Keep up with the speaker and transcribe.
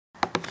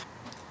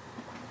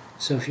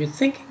So if you're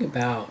thinking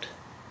about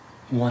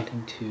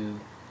wanting to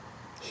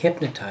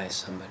hypnotize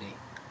somebody,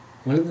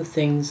 one of the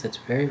things that's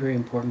very, very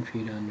important for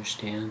you to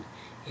understand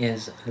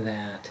is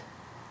that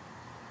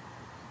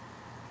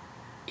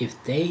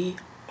if they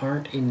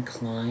aren't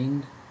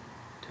inclined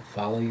to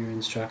follow your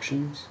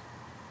instructions,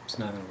 it's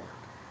not going to work.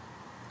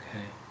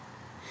 Okay?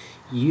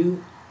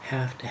 You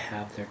have to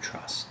have their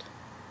trust.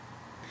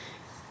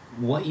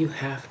 What you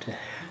have to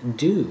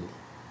do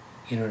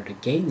in order to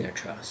gain their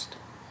trust,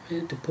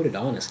 and to put it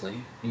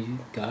honestly,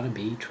 you've got to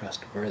be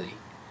trustworthy.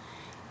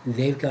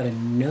 They've got to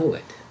know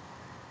it.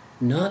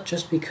 Not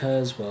just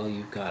because, well,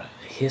 you've got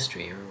a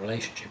history or a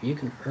relationship. You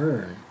can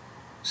earn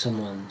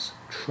someone's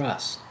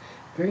trust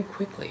very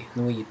quickly.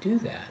 And the way you do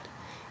that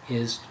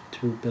is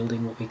through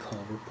building what we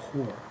call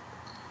rapport.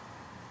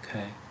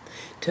 Okay?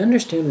 To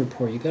understand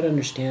rapport, you've got to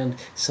understand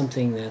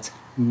something that's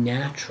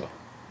natural.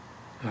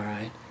 All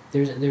right?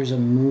 There's a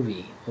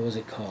movie, what was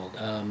it called?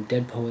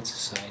 Dead Poets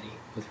Society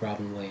with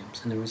Robin Williams.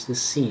 And there was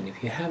this scene.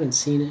 If you haven't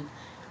seen it,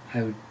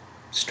 I would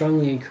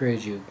strongly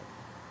encourage you,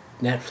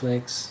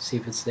 Netflix, see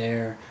if it's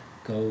there,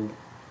 go,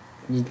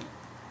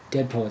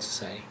 Dead Poets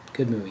Society,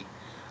 good movie.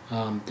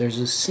 There's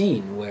a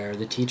scene where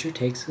the teacher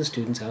takes the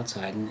students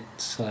outside and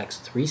selects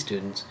 3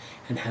 students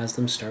and has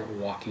them start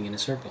walking in a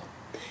circle.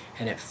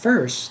 And at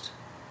first,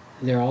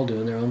 they're all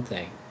doing their own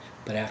thing.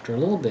 But after a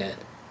little bit,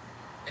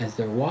 as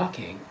they're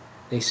walking,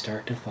 they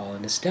start to fall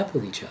into step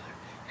with each other.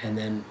 And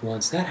then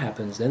once that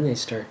happens, then they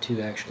start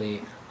to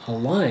actually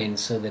align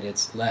so that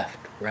it's left,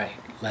 right,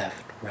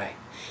 left, right.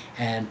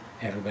 And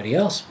everybody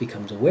else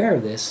becomes aware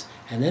of this,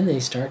 and then they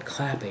start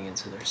clapping. And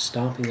so they're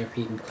stomping their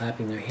feet and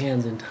clapping their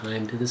hands in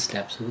time to the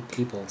steps of the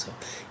people. And so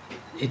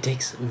it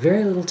takes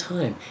very little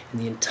time,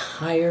 and the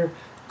entire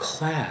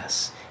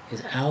class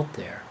is out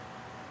there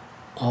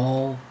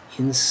all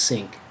in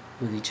sync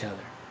with each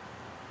other.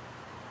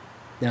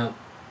 Now,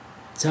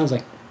 it sounds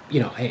like,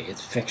 hey,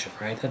 it's fiction,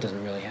 right? That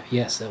doesn't really happen.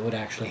 Yes, that would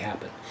actually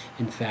happen.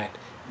 In fact,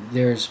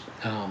 there's,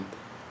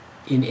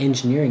 in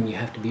engineering, you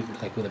have to be,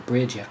 like with a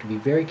bridge, you have to be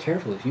very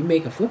careful. If you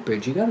make a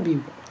footbridge, you got to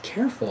be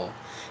careful,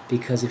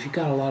 because if you've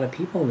got a lot of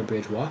people on the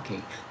bridge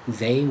walking,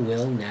 they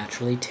will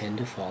naturally tend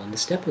to fall into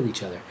step with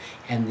each other.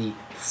 And the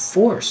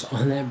force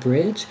on that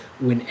bridge,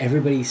 when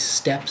everybody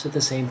steps at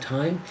the same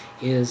time,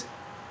 is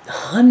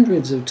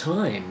hundreds of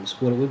times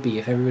what it would be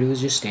if everybody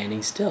was just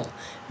standing still.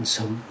 And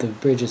so the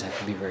bridges have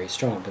to be very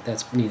strong, but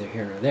that's neither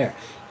here nor there.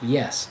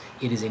 Yes,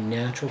 it is a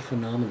natural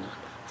phenomenon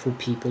for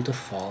people to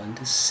fall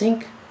into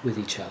sync with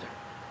each other.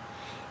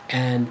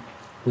 And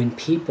when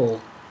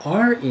people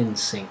are in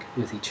sync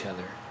with each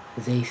other,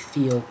 they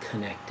feel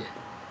connected.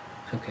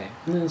 Okay,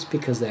 and that's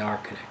because they are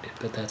connected,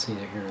 but that's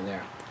neither here nor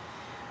there.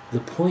 The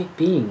point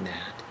being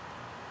that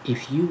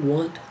if you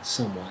want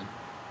someone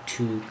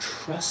to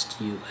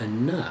trust you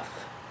enough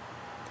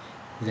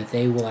that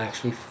they will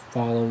actually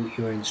follow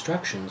your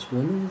instructions,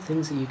 one of the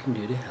things that you can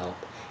do to help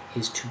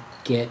is to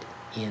get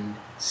in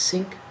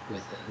sync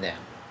with them.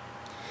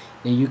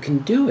 Now, you can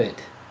do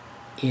it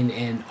in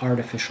an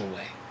artificial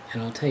way,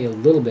 and I'll tell you a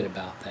little bit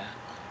about that,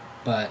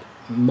 but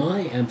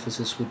my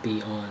emphasis would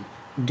be on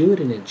do it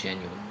in a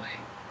genuine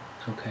way.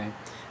 Okay?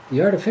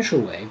 The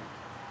artificial way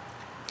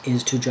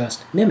is to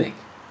just mimic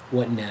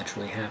what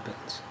naturally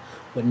happens.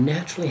 What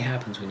naturally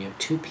happens when you have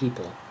 2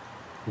 people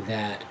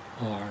that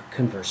are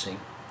conversing,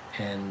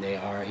 and they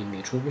are in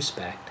mutual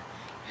respect,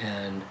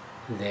 and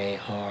they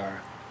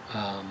are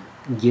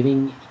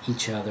giving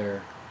each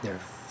other their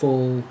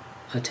full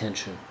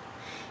attention,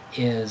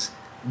 is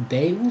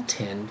they will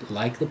tend,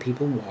 like the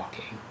people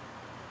walking,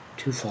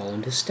 to fall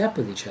into step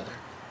with each other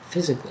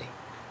physically.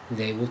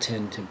 They will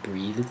tend to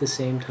breathe at the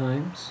same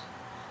times.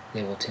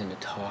 They will tend to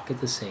talk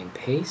at the same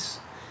pace.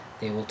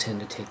 They will tend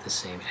to take the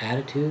same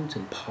attitudes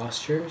and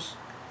postures.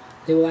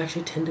 They will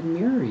actually tend to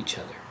mirror each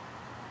other.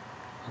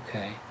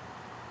 Okay?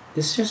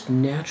 This just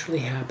naturally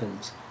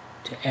happens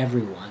to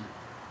everyone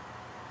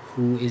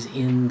who is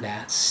in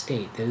that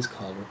state that is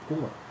called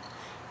rapport.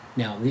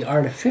 Now, the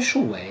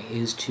artificial way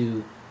is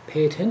to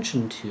pay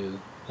attention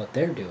to what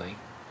they're doing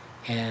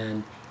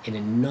and, in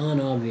a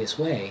non-obvious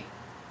way,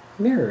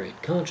 mirror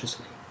it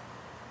consciously.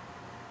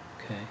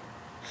 Okay?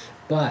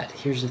 But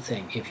here's the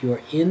thing. If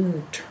your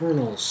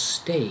internal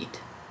state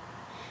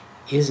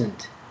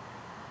isn't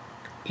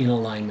in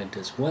alignment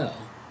as well,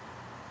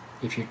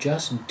 if you're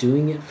just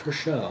doing it for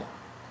show,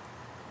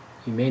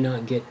 you may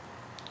not get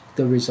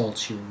the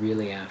results you're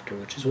really after,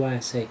 which is why I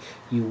say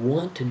you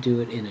want to do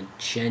it in a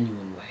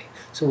genuine way.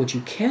 So what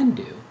you can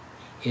do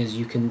is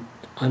you can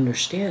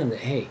understand that,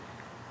 hey,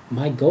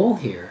 my goal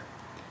here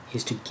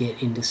is to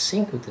get into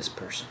sync with this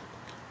person.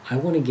 I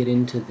want to get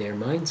into their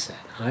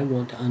mindset. I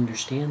want to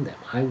understand them.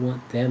 I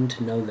want them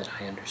to know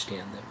that I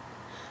understand them.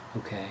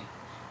 Okay?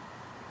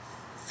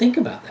 Think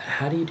about that.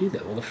 How do you do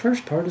that? Well, the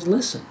first part is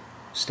listen.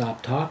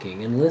 Stop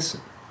talking and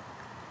listen.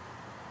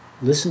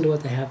 Listen to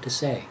what they have to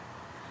say.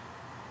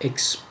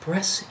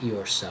 Express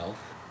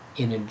yourself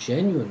in a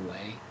genuine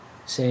way,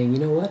 saying, you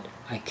know what?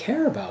 I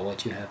care about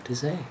what you have to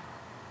say.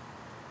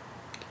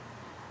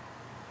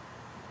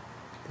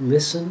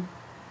 Listen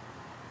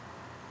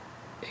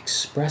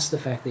express the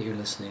fact that you're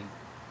listening,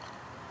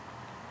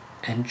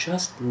 and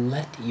just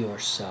let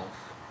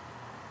yourself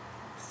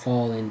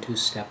fall into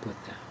step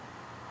with them.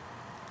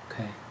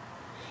 Okay?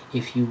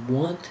 If you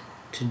want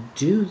to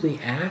do the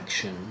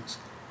actions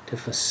to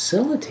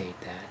facilitate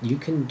that, you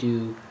can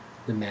do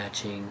the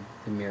matching,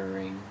 the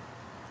mirroring.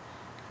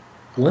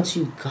 Once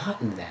you've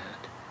gotten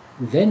that,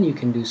 then you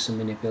can do some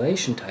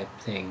manipulation type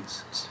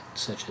things,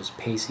 such as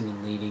pacing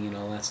and leading and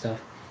all that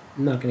stuff.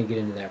 I'm not going to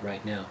get into that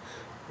right now.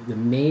 The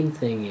main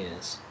thing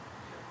is,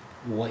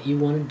 what you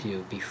want to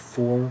do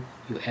before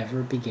you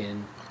ever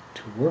begin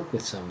to work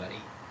with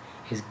somebody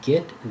is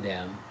get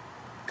them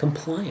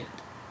compliant.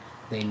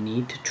 They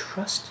need to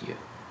trust you.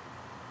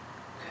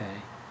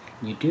 Okay?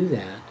 You do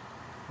that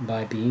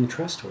by being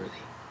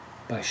trustworthy,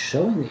 by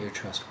showing that you're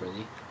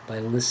trustworthy, by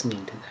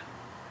listening to them.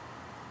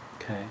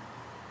 Okay?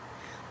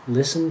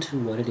 Listen to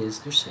what it is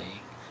they're saying.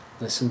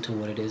 Listen to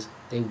what it is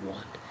they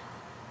want.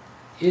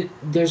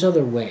 There's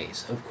other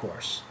ways, of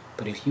course,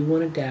 but if you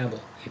want to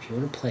dabble, if you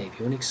want to play, if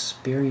you want to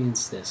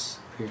experience this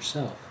for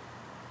yourself,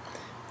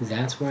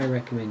 that's where I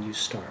recommend you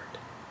start.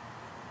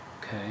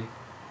 Okay?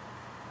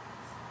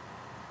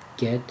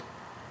 Get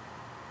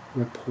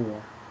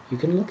rapport. You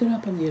can look it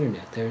up on the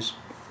internet. There's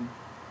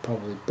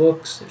probably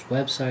books, there's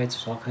websites,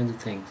 there's all kinds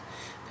of things.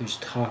 There's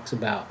talks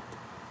about,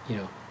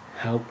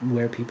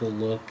 where people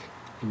look,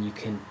 and you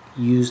can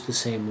use the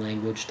same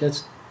language.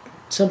 That's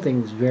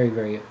something that's very,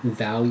 very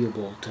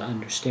valuable to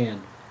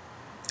understand.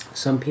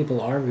 Some people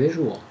are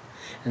visual,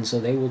 and so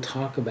they will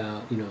talk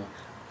about, do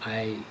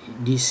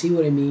you see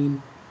what I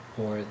mean?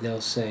 Or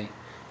they'll say,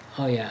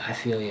 oh yeah, I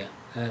feel you.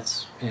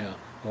 That's,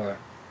 or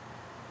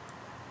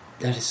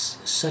that is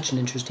such an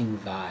interesting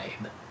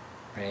vibe,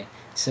 right?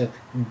 So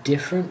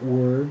different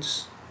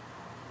words,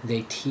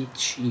 they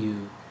teach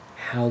you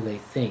how they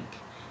think.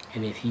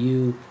 And if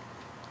you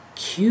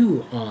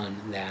cue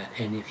on that,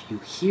 and if you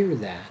hear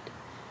that,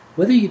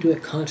 whether you do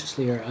it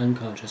consciously or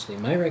unconsciously,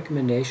 my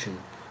recommendation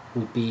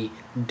would be,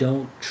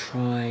 don't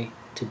try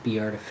to be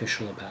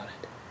artificial about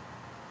it.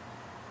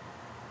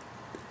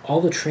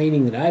 All the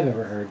training that I've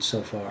ever heard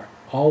so far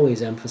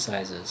always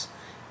emphasizes,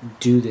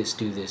 do this,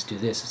 do this, do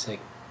this. It's like,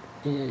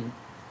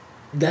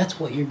 that's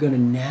what you're going to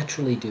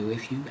naturally do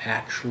if you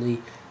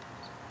actually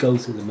go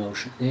through the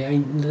motion. I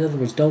mean, in other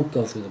words, don't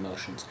go through the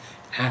motions.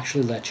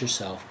 Actually let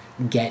yourself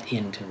get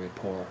into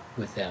rapport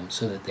with them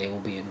so that they will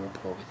be in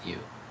rapport with you.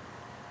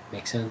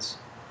 Make sense?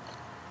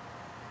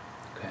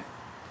 Okay.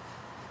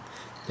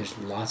 There's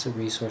lots of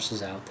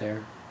resources out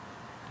there.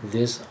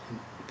 This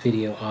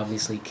video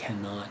obviously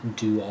cannot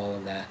do all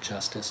of that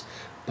justice,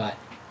 but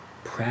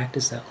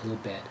practice that little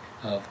bit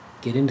of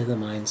get into the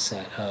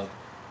mindset of,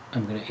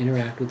 I'm going to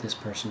interact with this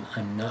person.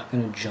 I'm not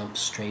going to jump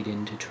straight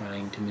into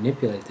trying to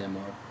manipulate them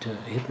or to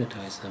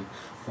hypnotize them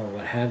or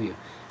what have you.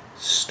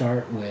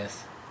 Start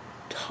with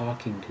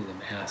talking to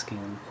them, asking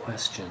them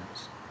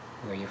questions.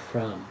 Where you're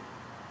from?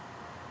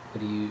 What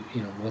do you,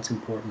 what's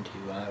important to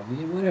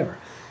you? Whatever.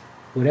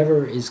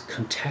 Whatever is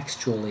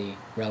contextually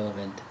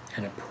relevant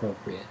and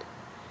appropriate.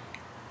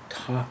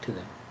 Talk to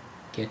them.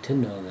 Get to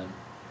know them.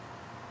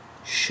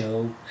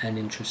 Show an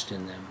interest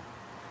in them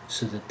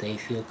so that they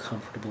feel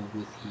comfortable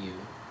with you.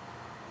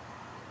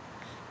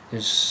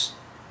 There's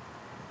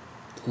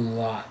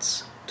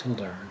lots to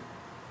learn,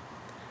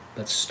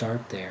 but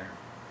start there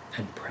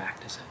and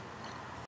practice it.